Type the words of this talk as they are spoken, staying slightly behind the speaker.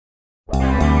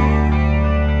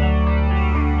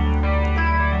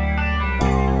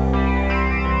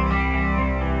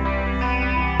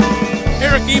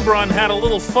Ebron had a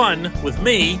little fun with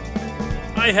me.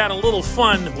 I had a little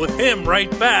fun with him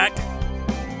right back.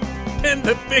 And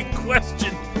the big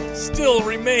question still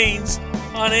remains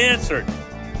unanswered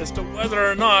as to whether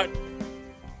or not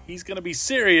he's going to be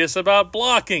serious about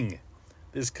blocking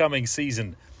this coming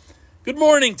season. Good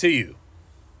morning to you.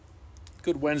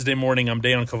 Good Wednesday morning. I'm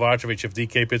Dejan Kovacevic of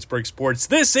DK Pittsburgh Sports.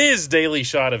 This is Daily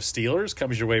Shot of Steelers.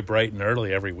 Comes your way bright and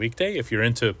early every weekday. If you're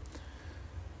into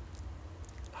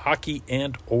hockey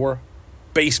and or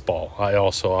baseball, I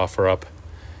also offer up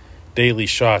daily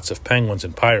shots of Penguins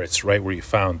and Pirates right where you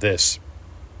found this.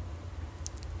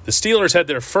 The Steelers had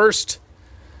their first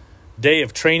day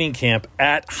of training camp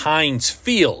at Heinz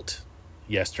Field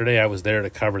yesterday. I was there to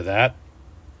cover that.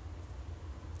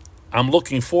 I'm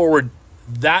looking forward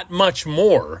that much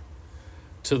more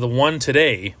to the one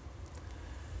today,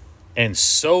 and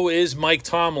so is Mike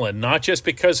Tomlin, not just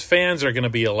because fans are going to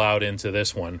be allowed into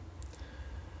this one,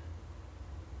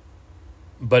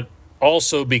 but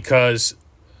also because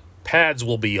pads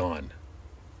will be on.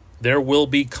 There will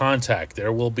be contact.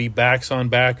 There will be backs on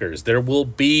backers. There will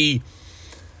be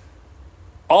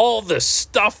all the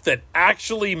stuff that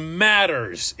actually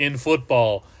matters in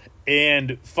football.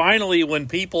 And finally, when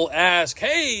people ask,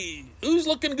 hey, who's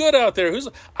looking good out there?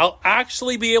 I'll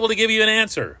actually be able to give you an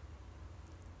answer.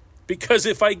 Because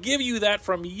if I give you that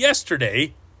from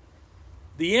yesterday,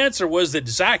 the answer was that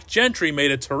Zach Gentry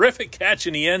made a terrific catch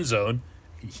in the end zone.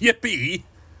 Yippee.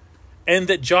 And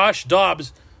that Josh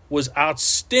Dobbs was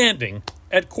outstanding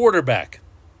at quarterback.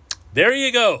 There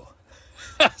you go.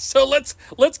 So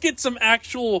let's get some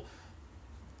actual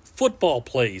football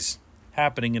plays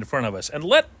happening in front of us. And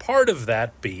let part of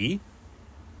that be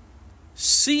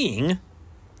seeing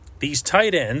these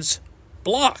tight ends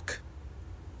block.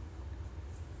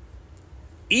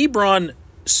 Ebron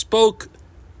spoke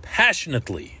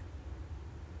passionately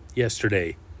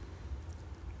yesterday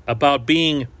about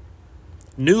being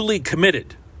newly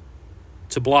committed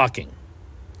to blocking.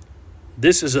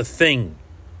 This is a thing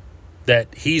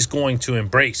that he's going to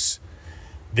embrace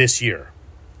this year.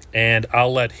 And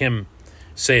I'll let him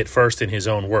say it first in his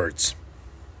own words.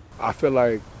 I feel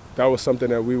like that was something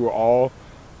that we were all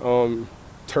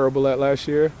terrible at last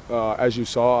year. As you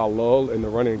saw, a lull in the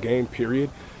running game, period.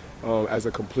 As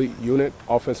a complete unit,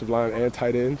 offensive line and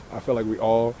tight end, I feel like we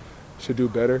all should do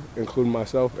better, including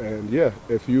myself. And yeah,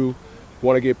 if you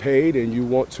want to get paid and you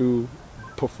want to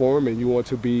perform and you want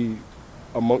to be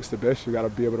amongst the best, you got to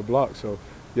be able to block. So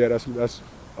yeah, that's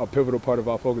a pivotal part of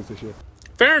our focus this year.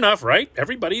 Fair enough, right?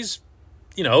 Everybody's,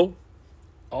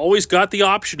 always got the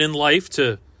option in life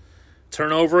to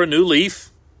turn over a new leaf.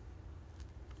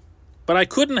 But I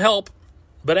couldn't help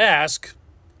but ask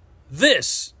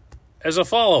this as a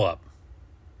follow-up.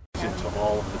 To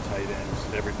all of the tight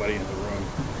ends, everybody in the room,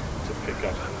 to pick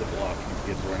up the block and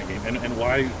get the running game. And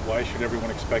why should everyone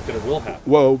expect that it will happen?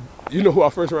 Well, you know who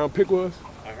our first-round pick was?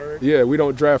 I heard. Yeah, we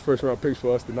don't draft first-round picks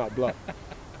for us to not block.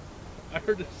 I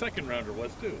heard the second rounder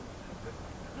was too.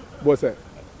 What's that?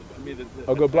 I mean,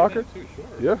 a good blocker? Too, sure.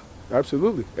 Yeah,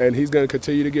 absolutely. And he's going to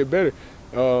continue to get better.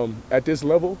 At this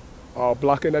level,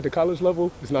 blocking at the college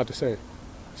level is not the same.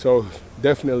 So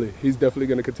he's definitely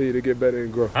going to continue to get better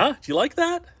and grow. Huh? Do you like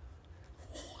that?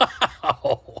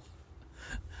 Wow.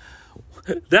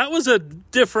 That was a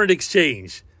different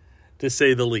exchange, to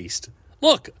say the least.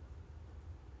 Look,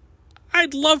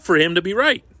 I'd love for him to be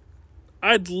right.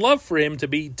 I'd love for him to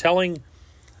be telling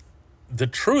the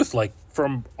truth, like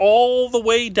from all the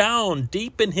way down,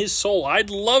 deep in his soul. I'd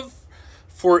love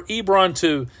for Ebron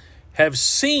to have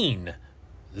seen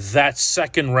that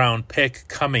second-round pick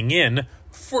coming in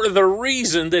for the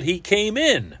reason that he came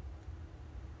in.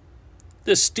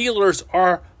 The Steelers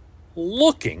are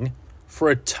looking for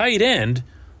a tight end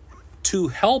to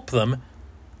help them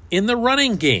in the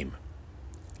running game.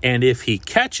 And if he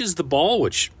catches the ball,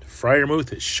 which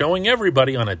Freiermuth is showing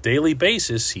everybody on a daily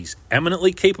basis he's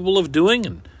eminently capable of doing,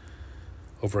 and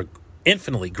over an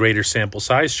infinitely greater sample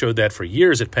size showed that for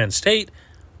years at Penn State,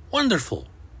 wonderful.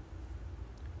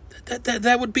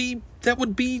 That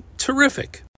would be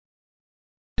terrific.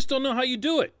 I just don't know how you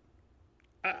do it.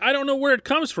 I don't know where it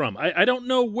comes from. I don't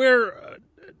know where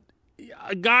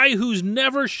a guy who's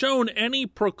never shown any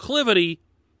proclivity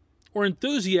or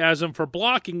enthusiasm for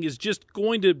blocking is just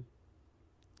going to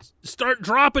start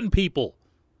dropping people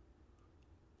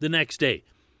the next day.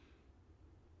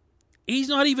 He's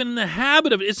not even in the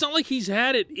habit of it. It's not like he's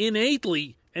had it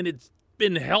innately and it's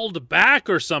been held back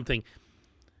or something.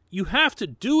 You have to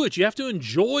do it. You have to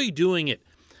enjoy doing it.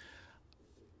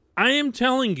 I am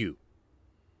telling you,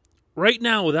 right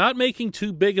now, without making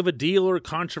too big of a deal or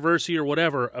controversy or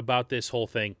whatever about this whole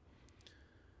thing,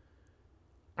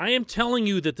 I am telling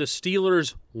you that the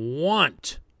Steelers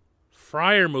want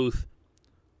Freiermuth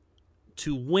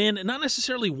to win, not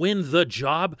necessarily win the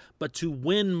job, but to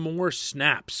win more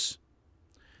snaps,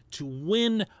 to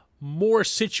win more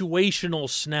situational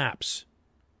snaps.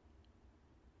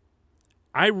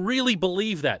 I really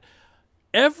believe that.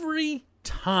 Every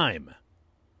time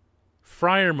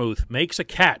Freiermuth makes a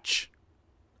catch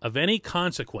of any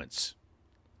consequence,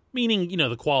 meaning,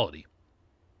 the quality,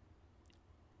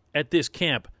 at this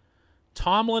camp,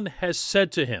 Tomlin has said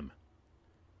to him,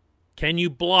 can you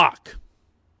block?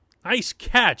 Nice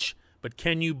catch, but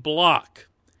can you block?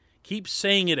 Keep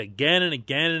saying it again and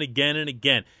again and again and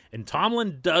again. And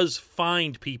Tomlin does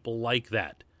find people like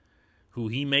that, who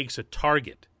he makes a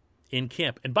target in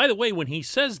camp. And by the way, when he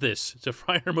says this to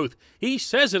Freiermuth, he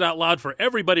says it out loud for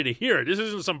everybody to hear it. This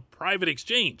isn't some private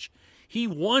exchange. He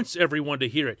wants everyone to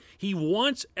hear it. He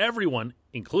wants everyone,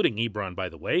 including Ebron, by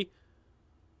the way,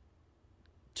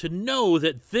 to know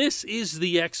that this is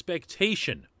the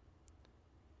expectation.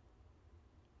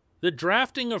 The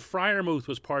drafting of Freiermuth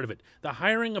was part of it. The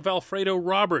hiring of Alfredo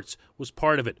Roberts was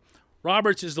part of it.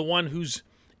 Roberts is the one who's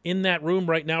in that room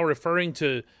right now referring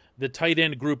to the tight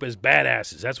end group as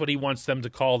badasses. That's what he wants them to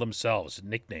call themselves, a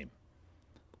nickname.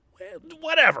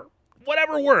 Whatever.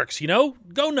 Whatever works,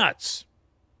 Go nuts.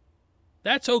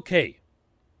 That's okay.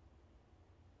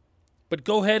 But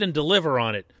go ahead and deliver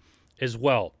on it as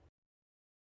well.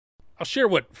 I'll share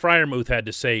what Freiermuth had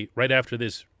to say right after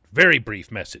this very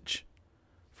brief message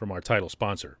from our title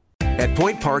sponsor. At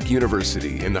Point Park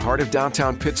University, in the heart of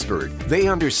downtown Pittsburgh, they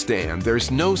understand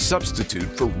there's no substitute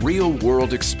for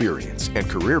real-world experience and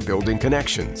career-building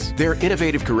connections. Their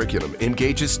innovative curriculum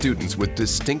engages students with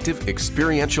distinctive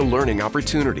experiential learning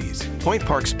opportunities. Point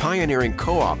Park's pioneering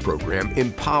co-op program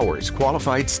empowers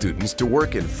qualified students to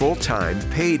work in full-time,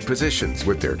 paid positions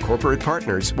with their corporate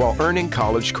partners while earning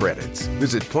college credits.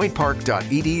 Visit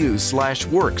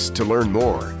pointpark.edu/works to learn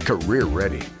more. Career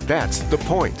ready. That's the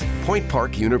point. Point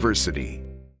Park University.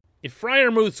 If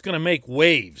Freiermuth's going to make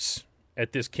waves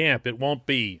at this camp, it won't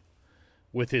be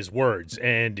with his words.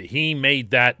 And he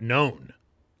made that known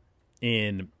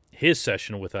in his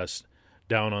session with us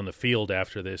down on the field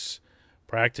after this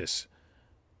practice,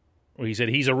 where he said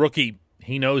he's a rookie.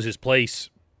 He knows his place.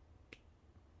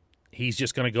 He's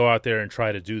just going to go out there and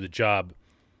try to do the job.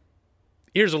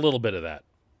 Here's a little bit of that.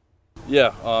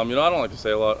 Yeah, I don't like to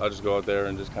say a lot. I just go out there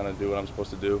and just kind of do what I'm supposed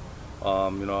to do.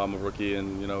 I'm a rookie,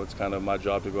 and, it's kind of my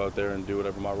job to go out there and do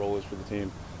whatever my role is for the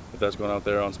team. If that's going out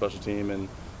there on special team and,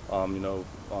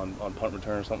 on punt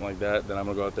return or something like that, then I'm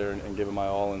going to go out there and give it my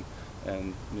all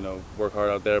and work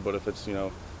hard out there. But if it's,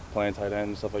 playing tight end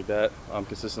and stuff like that,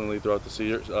 consistently throughout the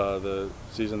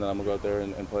season, then I'm going to go out there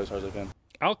and play as hard as I can.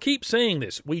 I'll keep saying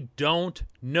this. We don't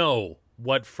know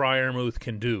what Freiermuth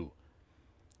can do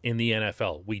in the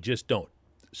NFL. We just don't.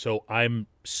 So I'm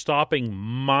stopping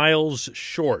miles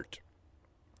short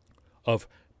of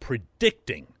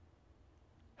predicting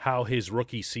how his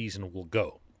rookie season will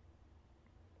go.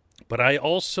 But I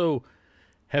also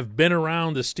have been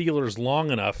around the Steelers long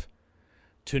enough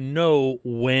to know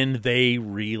when they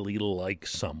really like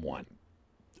someone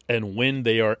and when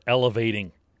they are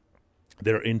elevating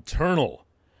their internal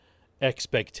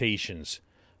expectations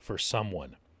for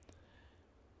someone.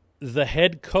 The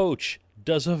head coach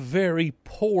does a very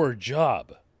poor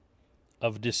job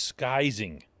of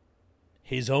disguising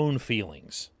his own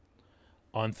feelings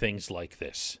on things like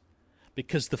this.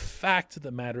 Because the fact of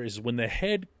the matter is, when the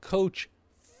head coach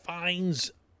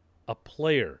finds a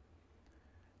player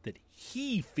that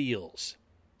he feels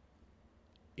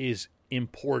is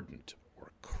important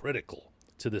or critical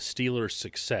to the Steelers'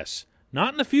 success,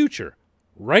 not in the future,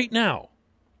 right now,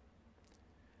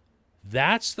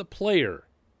 that's the player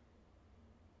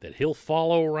that he'll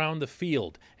follow around the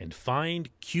field and find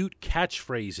cute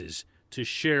catchphrases to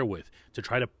share with, to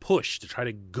try to push, to try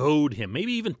to goad him,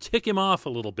 maybe even tick him off a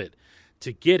little bit,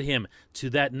 to get him to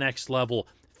that next level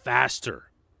faster,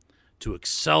 to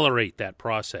accelerate that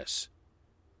process.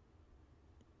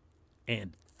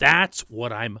 And that's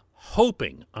what I'm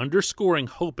hoping, underscoring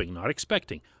hoping, not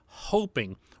expecting,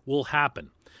 hoping will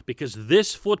happen. Because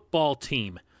this football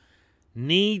team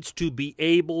needs to be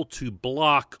able to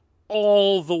block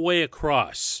all the way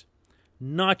across.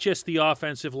 Not just the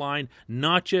offensive line,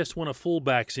 not just when a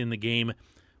fullback's in the game,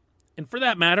 and for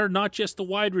that matter, not just the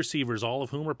wide receivers, all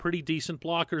of whom are pretty decent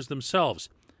blockers themselves.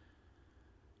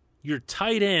 Your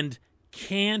tight end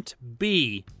can't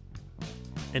be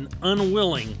an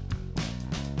unwilling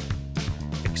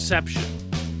exception.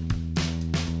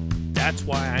 That's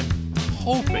why I'm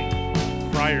hoping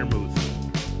Freiermuth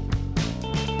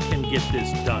can get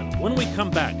this done. When we come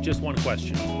back, just one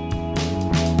question.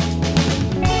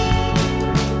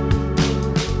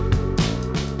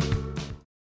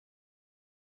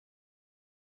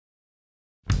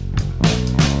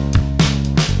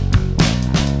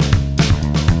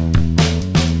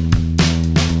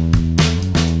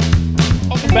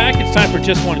 It's time for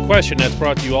Just One Question. That's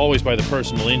brought to you always by the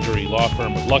personal injury law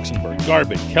firm of Luxembourg,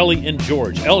 Garbett, Kelly, and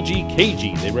George.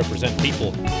 LGKG. They represent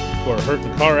people who are hurt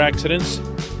in car accidents,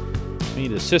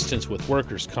 need assistance with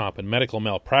workers' comp and medical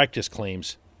malpractice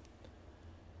claims.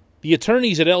 The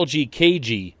attorneys at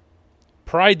LGKG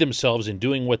pride themselves in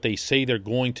doing what they say they're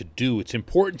going to do. It's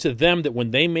important to them that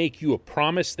when they make you a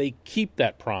promise, they keep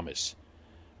that promise.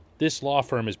 This law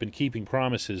firm has been keeping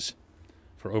promises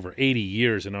for over 80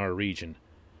 years in our region.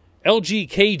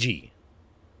 LGKG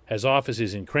has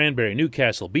offices in Cranberry,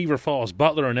 Newcastle, Beaver Falls,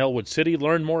 Butler, and Elwood City.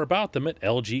 Learn more about them at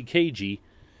lgkg.com.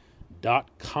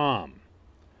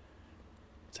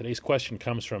 Today's question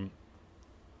comes from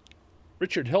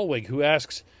Richard Helwig, who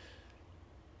asks,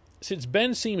 since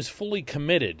Ben seems fully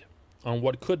committed on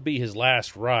what could be his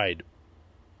last ride,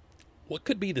 what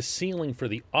could be the ceiling for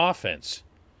the offense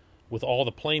with all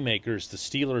the playmakers the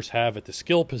Steelers have at the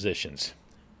skill positions?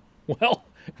 Well,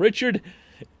 Richard,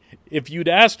 if you'd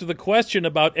asked the question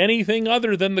about anything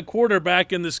other than the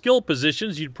quarterback and the skill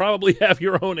positions, you'd probably have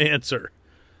your own answer.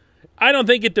 I don't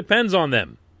think it depends on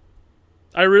them.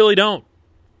 I really don't.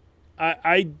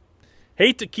 I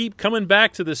hate to keep coming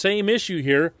back to the same issue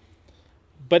here,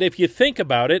 but if you think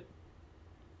about it,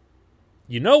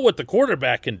 you know what the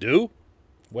quarterback can do,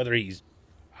 whether he's,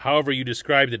 however you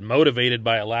described it, motivated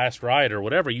by a last ride or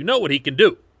whatever, you know what he can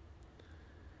do.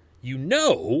 You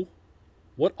know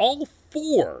what all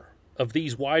four of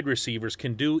these wide receivers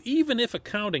can do, even if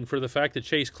accounting for the fact that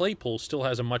Chase Claypool still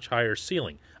has a much higher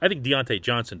ceiling. I think Deontay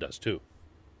Johnson does too.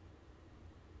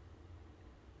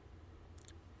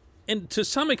 And to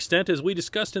some extent, as we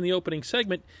discussed in the opening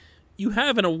segment, you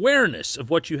have an awareness of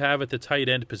what you have at the tight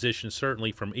end position,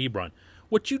 certainly from Ebron.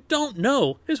 What you don't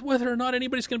know is whether or not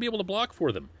anybody's going to be able to block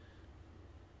for them.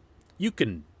 You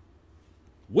can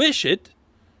wish it.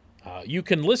 You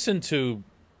can listen to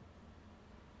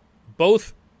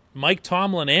both Mike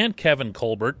Tomlin and Kevin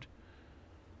Colbert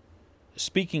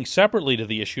speaking separately to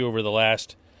the issue over the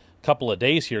last couple of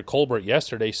days here. Colbert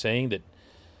yesterday saying that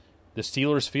the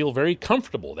Steelers feel very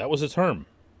comfortable. That was a term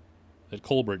that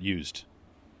Colbert used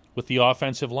with the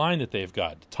offensive line that they've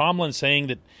got. Tomlin saying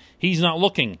that he's not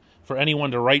looking for anyone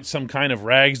to write some kind of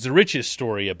rags to riches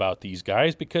story about these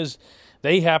guys because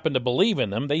they happen to believe in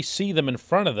them. They see them in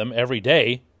front of them every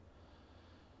day.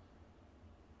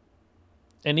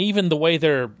 And even the way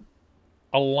they're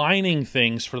aligning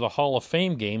things for the Hall of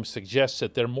Fame game suggests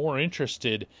that they're more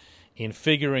interested in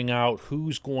figuring out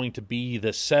who's going to be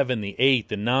the 7, the 8,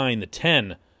 the 9, the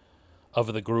 10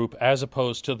 of the group as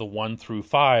opposed to the 1 through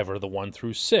 5 or the 1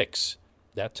 through 6.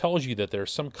 That tells you that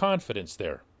there's some confidence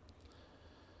there.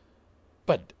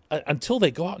 But until they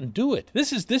go out and do it,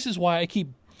 this is why I keep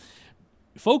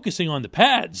focusing on the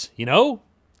pads, you know?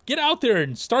 Get out there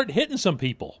and start hitting some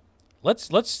people.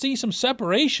 Let's see some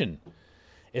separation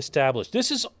established. This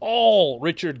is all,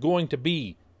 Richard, going to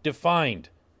be defined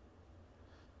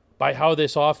by how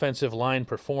this offensive line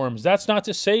performs. That's not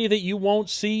to say that you won't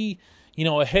see,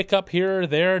 a hiccup here or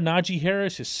there. Najee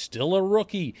Harris is still a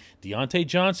rookie. Deontay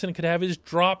Johnson could have his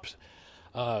drops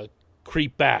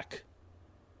creep back.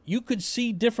 You could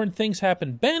see different things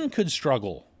happen. Ben could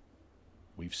struggle.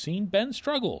 We've seen Ben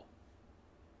struggle.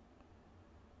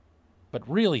 But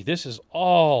really, this is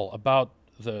all about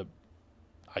the,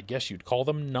 I guess you'd call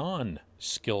them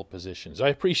non-skill positions. I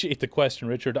appreciate the question,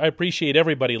 Richard. I appreciate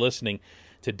everybody listening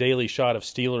to Daily Shot of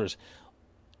Steelers.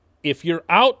 If you're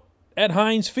out at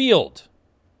Heinz Field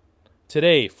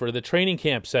today for the training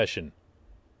camp session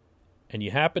and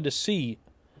you happen to see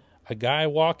a guy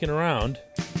walking around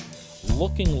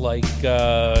looking like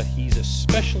he's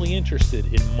especially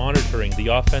interested in monitoring the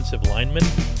offensive lineman,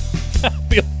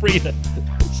 feel free to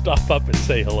stop up and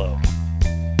say hello.